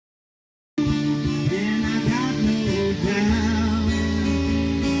down.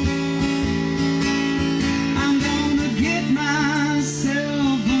 I'm gonna get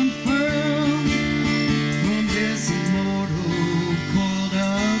myself unfurled from this immortal coiled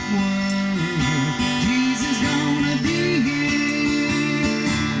up world. Jesus gonna be here.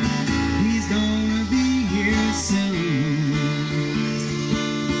 He's gonna be here soon.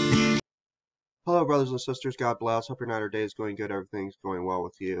 Hello, brothers and sisters. God bless. Hope your night or day is going good. Everything's going well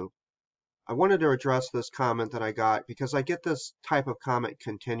with you. I wanted to address this comment that I got because I get this type of comment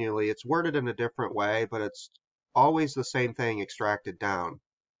continually. It's worded in a different way, but it's always the same thing extracted down.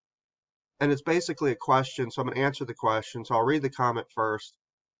 And it's basically a question, so I'm going to answer the question. So I'll read the comment first,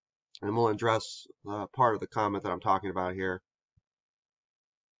 and we'll address part of the comment that I'm talking about here.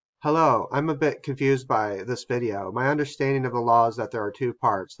 Hello, I'm a bit confused by this video. My understanding of the law is that there are two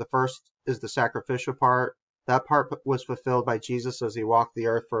parts. The first is the sacrificial part. That part was fulfilled by Jesus as he walked the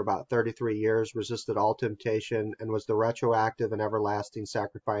earth for about 33 years, resisted all temptation, and was the retroactive and everlasting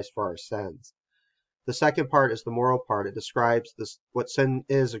sacrifice for our sins. The second part is the moral part. It describes what sin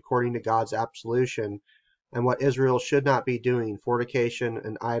is according to God's absolution and what Israel should not be doing, fornication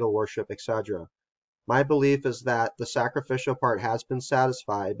and idol worship, etc. My belief is that the sacrificial part has been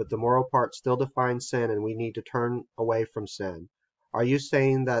satisfied, but the moral part still defines sin and we need to turn away from sin. Are you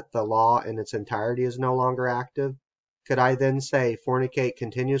saying that the law in its entirety is no longer active? Could I then say fornicate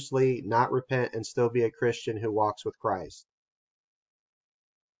continuously, not repent, and still be a Christian who walks with Christ?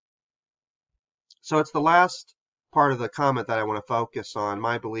 So it's the last part of the comment that I want to focus on.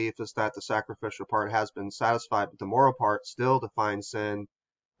 My belief is that the sacrificial part has been satisfied, but the moral part still defines sin,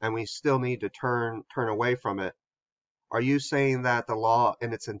 and we still need to turn away from it. Are you saying that the law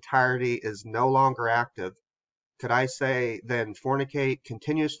in its entirety is no longer active? Could I say then fornicate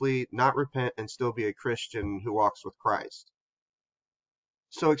continuously, not repent, and still be a Christian who walks with Christ?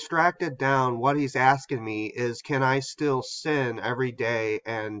 So extracted down, what he's asking me is, can I still sin every day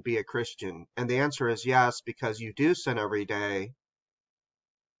and be a Christian? And the answer is yes, because you do sin every day,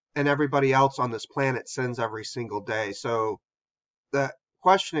 and everybody else on this planet sins every single day. So the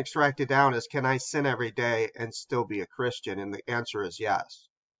question extracted down is, can I sin every day and still be a Christian? And the answer is yes.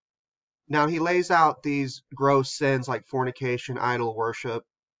 Now he lays out these gross sins like fornication, idol worship.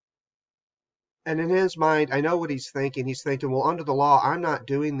 And in his mind, I know what he's thinking. He's thinking, well, under the law, I'm not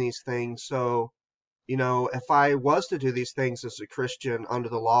doing these things. So, if I was to do these things as a Christian under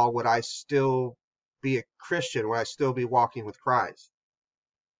the law, would I still be a Christian? Would I still be walking with Christ?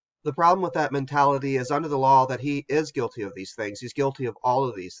 The problem with that mentality is under the law that he is guilty of these things. He's guilty of all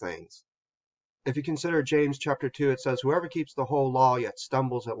of these things. If you consider James chapter 2, it says, whoever keeps the whole law yet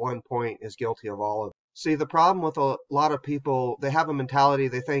stumbles at one point is guilty of all of it. See, the problem with a lot of people, they have a mentality,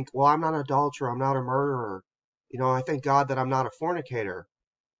 they think, well, I'm not an adulterer, I'm not a murderer. I thank God that I'm not a fornicator.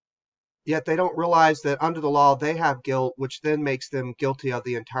 Yet they don't realize that under the law they have guilt, which then makes them guilty of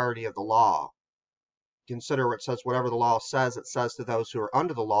the entirety of the law. Consider what it says, whatever the law says, it says to those who are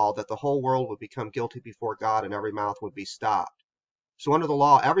under the law that the whole world would become guilty before God and every mouth would be stopped. So under the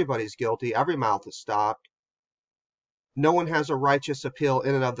law, everybody's guilty, every mouth is stopped. No one has a righteous appeal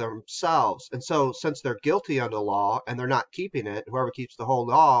in and of themselves. And so since they're guilty under the law and they're not keeping it, whoever keeps the whole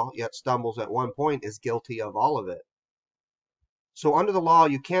law yet stumbles at one point is guilty of all of it. So under the law,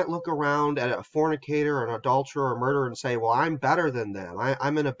 you can't look around at a fornicator or an adulterer or a murderer and say, well, I'm better than them.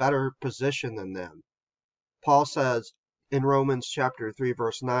 I'm in a better position than them. Paul says in Romans chapter 3,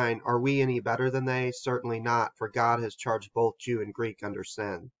 verse 9, are we any better than they? Certainly not, for God has charged both Jew and Greek under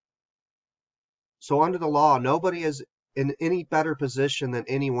sin. So under the law, nobody is in any better position than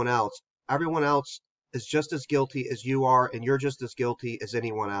anyone else. Everyone else is just as guilty as you are, and you're just as guilty as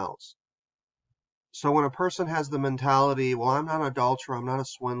anyone else. So when a person has the mentality, well, I'm not an adulterer, I'm not a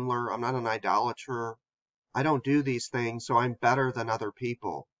swindler, I'm not an idolater, I don't do these things, so I'm better than other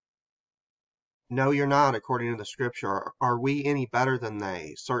people. No, you're not, according to the scripture. Are we any better than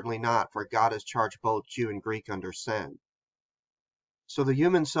they? Certainly not, for God has charged both Jew and Greek under sin. So the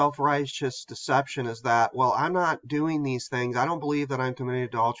human self-righteous deception is that, well, I'm not doing these things. I don't believe that I'm committing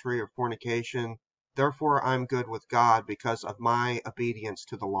adultery or fornication. Therefore, I'm good with God because of my obedience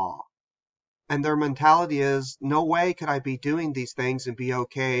to the law. And their mentality is, no way could I be doing these things and be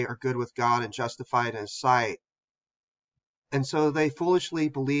okay or good with God and justified in His sight. And so they foolishly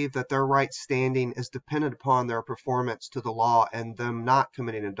believe that their right standing is dependent upon their performance to the law and them not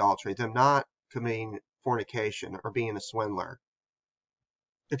committing adultery, them not committing fornication or being a swindler.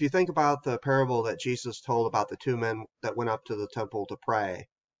 If you think about the parable that Jesus told about the two men that went up to the temple to pray,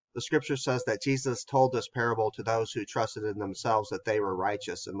 the scripture says that Jesus told this parable to those who trusted in themselves that they were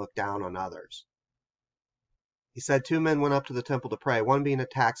righteous and looked down on others. He said two men went up to the temple to pray, one being a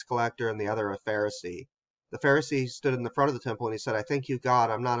tax collector and the other a Pharisee. The Pharisee stood in the front of the temple and he said, I thank you, God,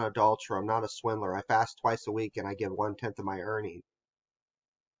 I'm not an adulterer, I'm not a swindler. I fast twice a week and I give 1/10 of my earning.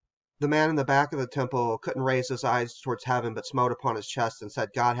 The man in the back of the temple couldn't raise his eyes towards heaven, but smote upon his chest and said,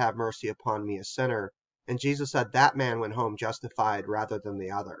 God, have mercy upon me, a sinner. And Jesus said that man went home justified rather than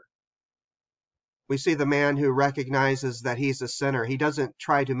the other. We see the man who recognizes that he's a sinner. He doesn't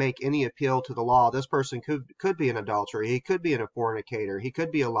try to make any appeal to the law. This person could be an adulterer. He could be a fornicator. He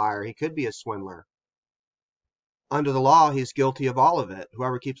could be a liar. He could be a swindler. Under the law, he's guilty of all of it.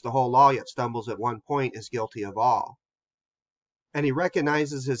 Whoever keeps the whole law yet stumbles at one point is guilty of all. And he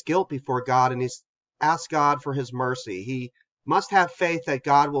recognizes his guilt before God, and he's asked God for his mercy. He must have faith that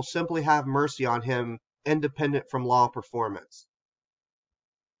God will simply have mercy on him, independent from law performance.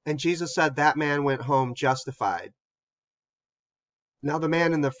 And Jesus said that man went home justified. Now the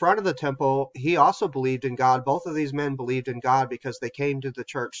man in the front of the temple, he also believed in God. Both of these men believed in God because they came to the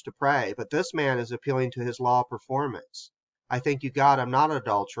church to pray. But this man is appealing to his law performance. I thank you, God, I'm not an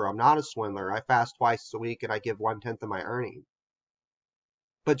adulterer. I'm not a swindler. I fast twice a week and I give 1/10 of my earning.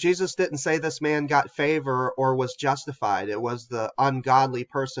 But Jesus didn't say this man got favor or was justified. It was the ungodly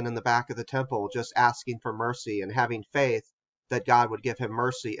person in the back of the temple just asking for mercy and having faith that God would give him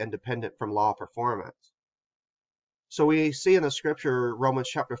mercy independent from law performance. So we see in the scripture, Romans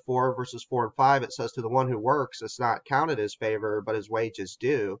chapter 4, verses 4 and 5, it says, to the one who works, it's not counted as favor, but his wages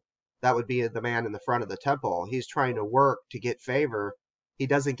due. That would be the man in the front of the temple. He's trying to work to get favor. He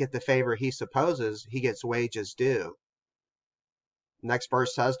doesn't get the favor he supposes. He gets wages due. Next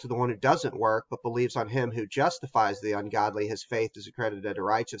verse says, to the one who doesn't work, but believes on him who justifies the ungodly, his faith is accredited to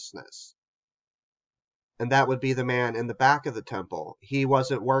righteousness. And that would be the man in the back of the temple. He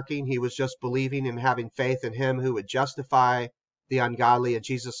wasn't working. He was just believing and having faith in him who would justify the ungodly. And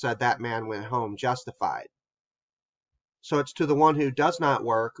Jesus said that man went home justified. So it's to the one who does not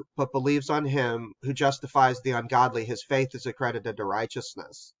work, but believes on him who justifies the ungodly. His faith is accredited to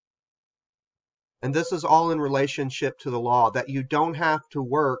righteousness. And this is all in relationship to the law, that you don't have to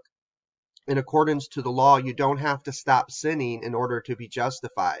work in accordance to the law. You don't have to stop sinning in order to be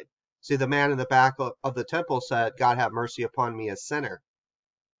justified. See, the man in the back of the temple said, God have mercy upon me, a sinner.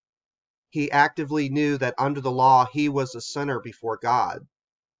 He actively knew that under the law, he was a sinner before God.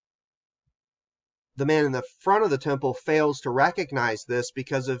 The man in the front of the temple fails to recognize this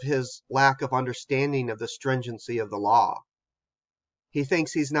because of his lack of understanding of the stringency of the law. He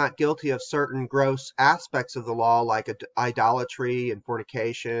thinks he's not guilty of certain gross aspects of the law, like idolatry and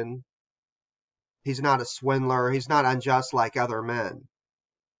fornication. He's not a swindler. He's not unjust like other men.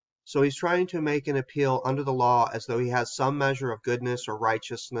 So he's trying to make an appeal under the law as though he has some measure of goodness or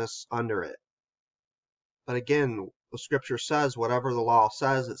righteousness under it. But again, the scripture says whatever the law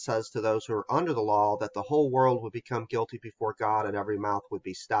says, it says to those who are under the law that the whole world would become guilty before God and every mouth would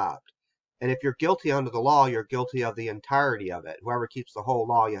be stopped. And if you're guilty under the law, you're guilty of the entirety of it. Whoever keeps the whole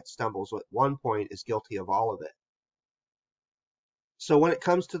law yet stumbles at one point is guilty of all of it. So when it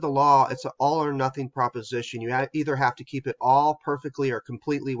comes to the law, it's an all or nothing proposition. You either have to keep it all perfectly or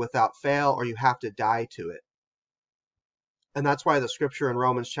completely without fail, or you have to die to it. And that's why the scripture in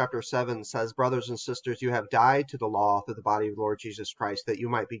Romans chapter 7 says, brothers and sisters, you have died to the law through the body of the Lord Jesus Christ, that you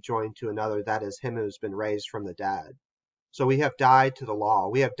might be joined to another, that is him who has been raised from the dead. So we have died to the law.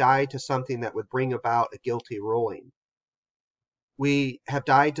 We have died to something that would bring about a guilty ruling. We have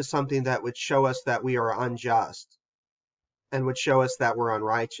died to something that would show us that we are unjust and would show us that we're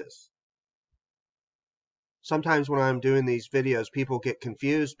unrighteous. Sometimes when I'm doing these videos, people get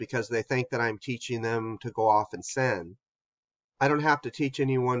confused because they think that I'm teaching them to go off and sin. I don't have to teach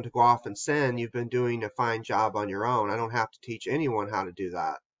anyone to go off and sin. You've been doing a fine job on your own. I don't have to teach anyone how to do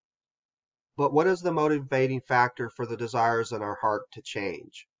that. But what is the motivating factor for the desires in our heart to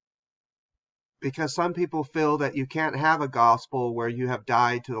change? Because some people feel that you can't have a gospel where you have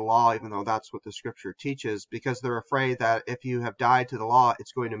died to the law, even though that's what the scripture teaches, because they're afraid that if you have died to the law,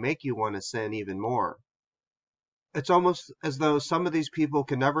 it's going to make you want to sin even more. It's almost as though some of these people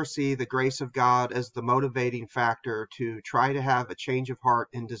can never see the grace of God as the motivating factor to try to have a change of heart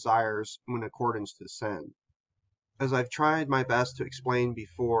and desires in accordance to sin. As I've tried my best to explain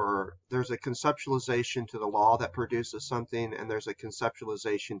before, there's a conceptualization to the law that produces something, and there's a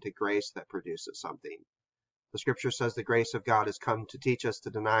conceptualization to grace that produces something. The scripture says the grace of God has come to teach us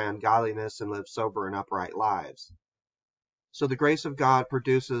to deny ungodliness and live sober and upright lives. So the grace of God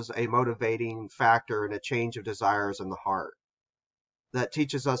produces a motivating factor and a change of desires in the heart that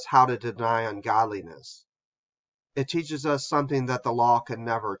teaches us how to deny ungodliness. It teaches us something that the law can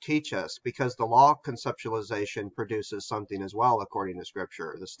never teach us, because the law conceptualization produces something as well, according to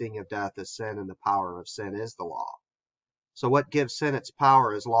Scripture. The sting of death is sin, and the power of sin is the law. So what gives sin its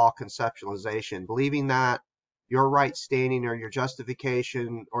power is law conceptualization, believing that your right standing or your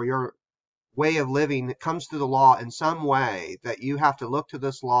justification or your way of living comes through the law in some way, that you have to look to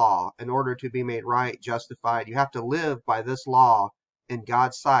this law in order to be made right, justified. You have to live by this law in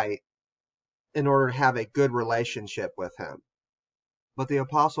God's sight in order to have a good relationship with him. But the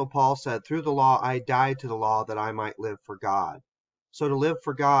Apostle Paul said, through the law I died to the law that I might live for God. So to live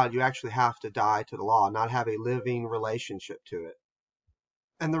for God, you actually have to die to the law, not have a living relationship to it.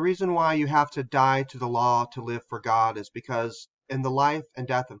 And the reason why you have to die to the law to live for God is because in the life and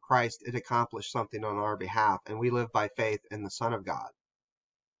death of Christ, it accomplished something on our behalf, and we live by faith in the Son of God.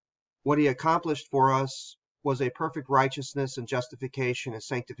 What he accomplished for us was a perfect righteousness and justification and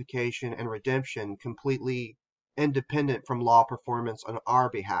sanctification and redemption, completely independent from law performance on our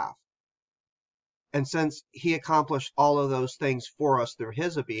behalf. And since he accomplished all of those things for us through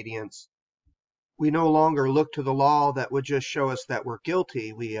his obedience, we no longer look to the law that would just show us that we're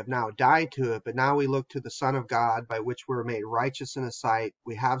guilty. We have now died to it, but now we look to the Son of God, by which we're made righteous in his sight.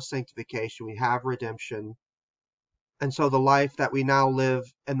 We have sanctification, we have redemption. And so the life that we now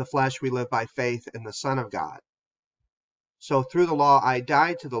live in the flesh, we live by faith in the Son of God. So through the law, I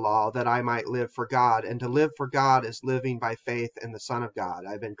died to the law that I might live for God. And to live for God is living by faith in the Son of God.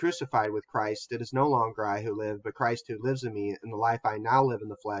 I've been crucified with Christ. It is no longer I who live, but Christ who lives in me. In the life I now live in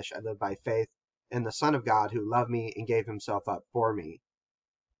the flesh, I live by faith in the Son of God who loved me and gave himself up for me.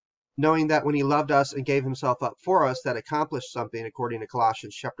 Knowing that when he loved us and gave himself up for us, that accomplished something, according to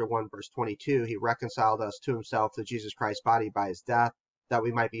Colossians chapter 1, verse 22. He reconciled us to himself through Jesus Christ's body by his death, that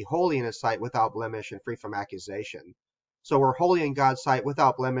we might be holy in his sight, without blemish and free from accusation. So we're holy in God's sight,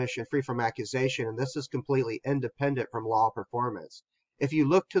 without blemish and free from accusation, and this is completely independent from law performance. If you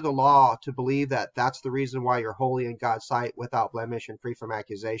look to the law to believe that that's the reason why you're holy in God's sight, without blemish and free from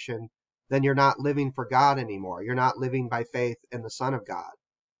accusation, then you're not living for God anymore. You're not living by faith in the Son of God.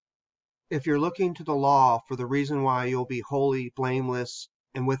 If you're looking to the law for the reason why you'll be holy, blameless,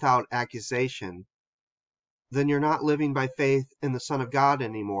 and without accusation, then you're not living by faith in the Son of God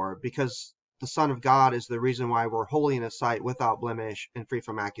anymore, because the Son of God is the reason why we're holy in his sight, without blemish, and free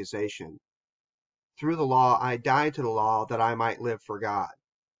from accusation. Through the law, I died to the law that I might live for God.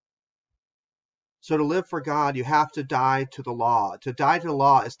 So to live for God, you have to die to the law. To die to the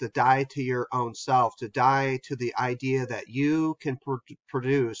law is to die to your own self, to die to the idea that you can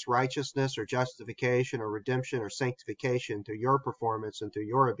produce righteousness or justification or redemption or sanctification through your performance and through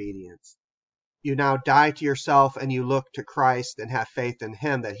your obedience. You now die to yourself and you look to Christ and have faith in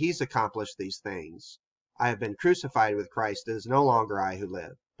him that he's accomplished these things. I have been crucified with Christ. It is no longer I who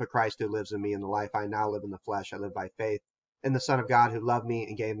live, but Christ who lives in me. In the life I now live in the flesh, I live by faith in the Son of God who loved me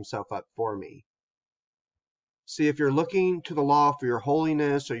and gave himself up for me. See, if you're looking to the law for your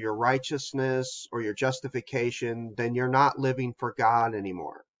holiness or your righteousness or your justification, then you're not living for God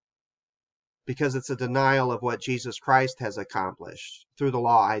anymore, because it's a denial of what Jesus Christ has accomplished. Through the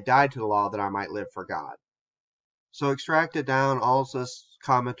law, I died to the law that I might live for God. So extracted down, all this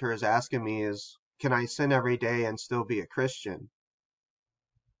commenter is asking me is, can I sin every day and still be a Christian?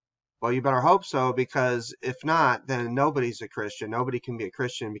 Well, you better hope so, because if not, then nobody's a Christian. Nobody can be a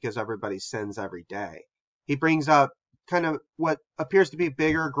Christian because everybody sins every day. He brings up kind of what appears to be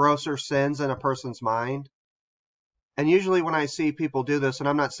bigger, grosser sins in a person's mind. And usually when I see people do this, and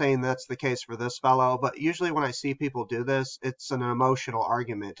I'm not saying that's the case for this fellow, but usually when I see people do this, it's an emotional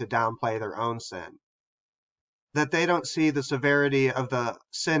argument to downplay their own sin. That they don't see the severity of the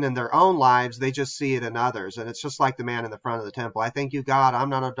sin in their own lives, they just see it in others. And it's just like the man in the front of the temple. I thank you, God, I'm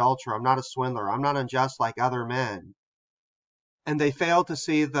not an adulterer, I'm not a swindler, I'm not unjust like other men. And they fail to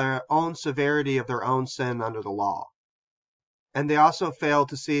see their own severity of their own sin under the law. And they also fail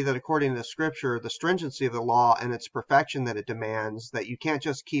to see that according to the scripture, the stringency of the law and its perfection that it demands, that you can't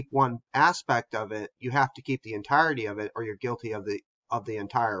just keep one aspect of it, you have to keep the entirety of it, or you're guilty of the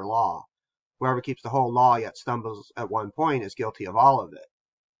entire law. Whoever keeps the whole law yet stumbles at one point is guilty of all of it.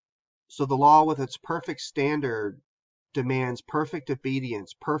 So the law with its perfect standard demands perfect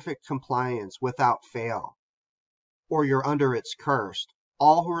obedience, perfect compliance without fail, or you're under its curse.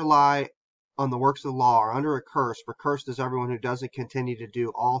 All who rely on the works of the law are under a curse, for cursed is everyone who doesn't continue to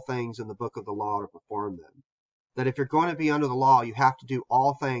do all things in the book of the law to perform them. That if you're going to be under the law, you have to do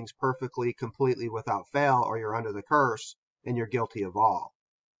all things perfectly, completely, without fail, or you're under the curse and you're guilty of all.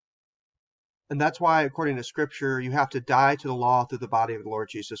 And that's why, according to Scripture, you have to die to the law through the body of the Lord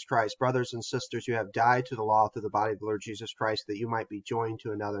Jesus Christ. Brothers and sisters, you have died to the law through the body of the Lord Jesus Christ, that you might be joined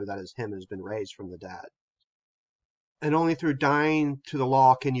to another, that is him who has been raised from the dead. And only through dying to the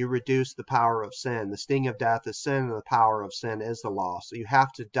law can you reduce the power of sin. The sting of death is sin, and the power of sin is the law. So you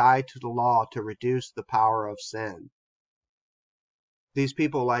have to die to the law to reduce the power of sin. These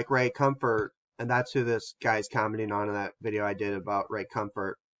people like Ray Comfort, and that's who this guy's commenting on in that video I did about Ray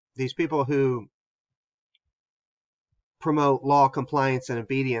Comfort. These people who promote law compliance and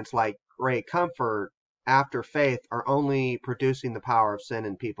obedience like Ray Comfort after faith are only producing the power of sin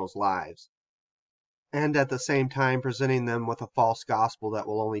in people's lives, and at the same time presenting them with a false gospel that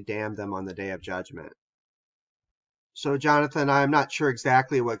will only damn them on the day of judgment. So Jonathan, I'm not sure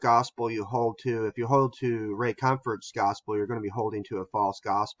exactly what gospel you hold to. If you hold to Ray Comfort's gospel, you're going to be holding to a false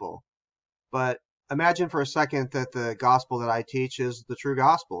gospel. But imagine for a second that the gospel that I teach is the true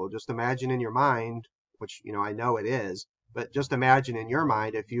gospel. Just imagine in your mind, which I know it is, but just imagine in your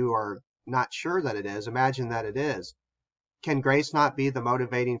mind, if you are not sure that it is, imagine that it is. Can grace not be the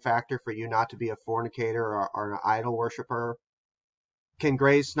motivating factor for you not to be a fornicator or an idol worshiper? Can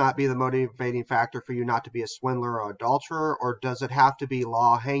grace not be the motivating factor for you not to be a swindler or adulterer? Or does it have to be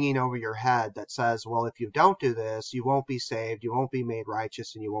law hanging over your head that says, well, if you don't do this, you won't be saved, you won't be made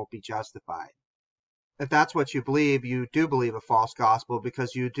righteous, and you won't be justified? If that's what you do believe a false gospel,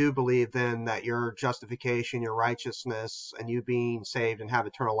 because you do believe then that your justification, your righteousness, and you being saved and have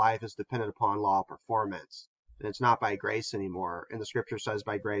eternal life is dependent upon law performance. And it's not by grace anymore. And the scripture says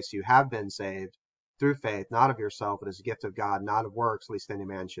by grace you have been saved through faith, not of yourself, it is a gift of God, not of works, lest any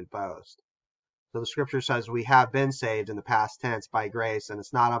man should boast. So the scripture says we have been saved in the past tense by grace, and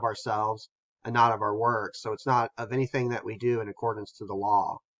it's not of ourselves and not of our works. So it's not of anything that we do in accordance to the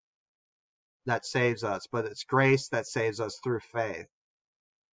law that saves us, but it's grace that saves us through faith.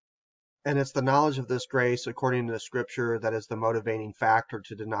 And it's the knowledge of this grace, according to the scripture, that is the motivating factor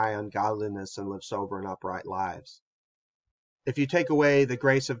to deny ungodliness and live sober and upright lives. If you take away the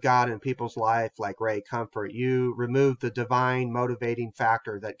grace of God in people's life, like Ray Comfort, you remove the divine motivating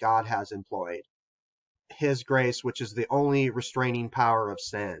factor that God has employed, His grace, which is the only restraining power of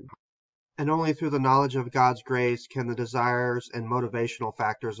sin. And only through the knowledge of God's grace can the desires and motivational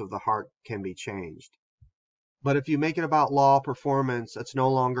factors of the heart can be changed. But if you make it about law performance, it's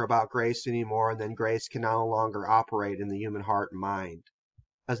no longer about grace anymore, and then grace can no longer operate in the human heart and mind.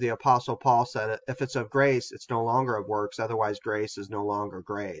 As the Apostle Paul said, if it's of grace, it's no longer of works, otherwise grace is no longer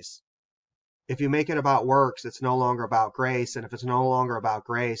grace. If you make it about works, it's no longer about grace, and if it's no longer about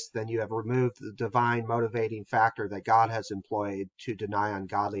grace, then you have removed the divine motivating factor that God has employed to deny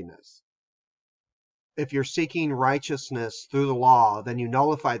ungodliness. If you're seeking righteousness through the law, then you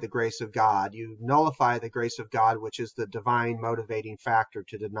nullify the grace of God. You nullify the grace of God, which is the divine motivating factor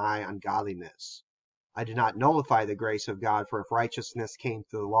to deny ungodliness. I do not nullify the grace of God, for if righteousness came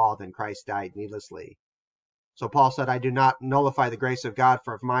through the law, then Christ died needlessly. So Paul said, I do not nullify the grace of God,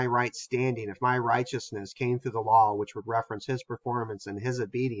 for if my right standing, if my righteousness came through the law, which would reference his performance and his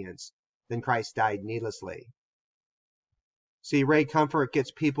obedience, then Christ died needlessly. See, Ray Comfort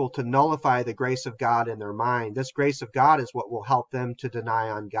gets people to nullify the grace of God in their mind. This grace of God is what will help them to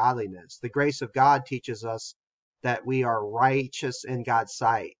deny ungodliness. The grace of God teaches us that we are righteous in God's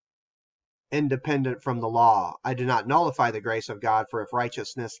sight, independent from the law. I do not nullify the grace of God, for if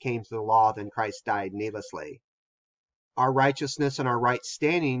righteousness came through the law, then Christ died needlessly. Our righteousness and our right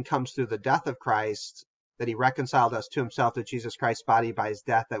standing comes through the death of Christ, that he reconciled us to himself through Jesus Christ's body by his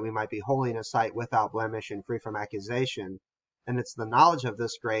death, that we might be holy in his sight, without blemish and free from accusation. And it's the knowledge of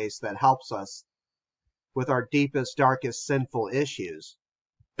this grace that helps us with our deepest, darkest sinful issues.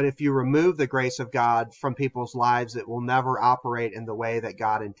 But if you remove the grace of God from people's lives, it will never operate in the way that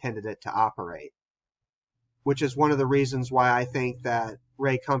God intended it to operate. Which is one of the reasons why I think that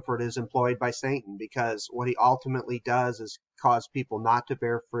Ray Comfort is employed by Satan, because what he ultimately does is cause people not to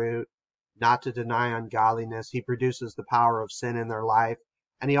bear fruit, not to deny ungodliness. He produces the power of sin in their life.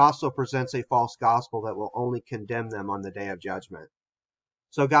 And he also presents a false gospel that will only condemn them on the day of judgment.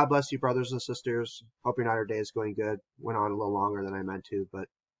 So God bless you, brothers and sisters. Hope your night or day is going good. Went on a little longer than I meant to, but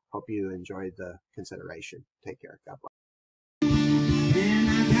hope you enjoyed the consideration. Take care. God bless. And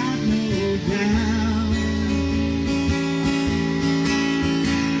I got no doubt.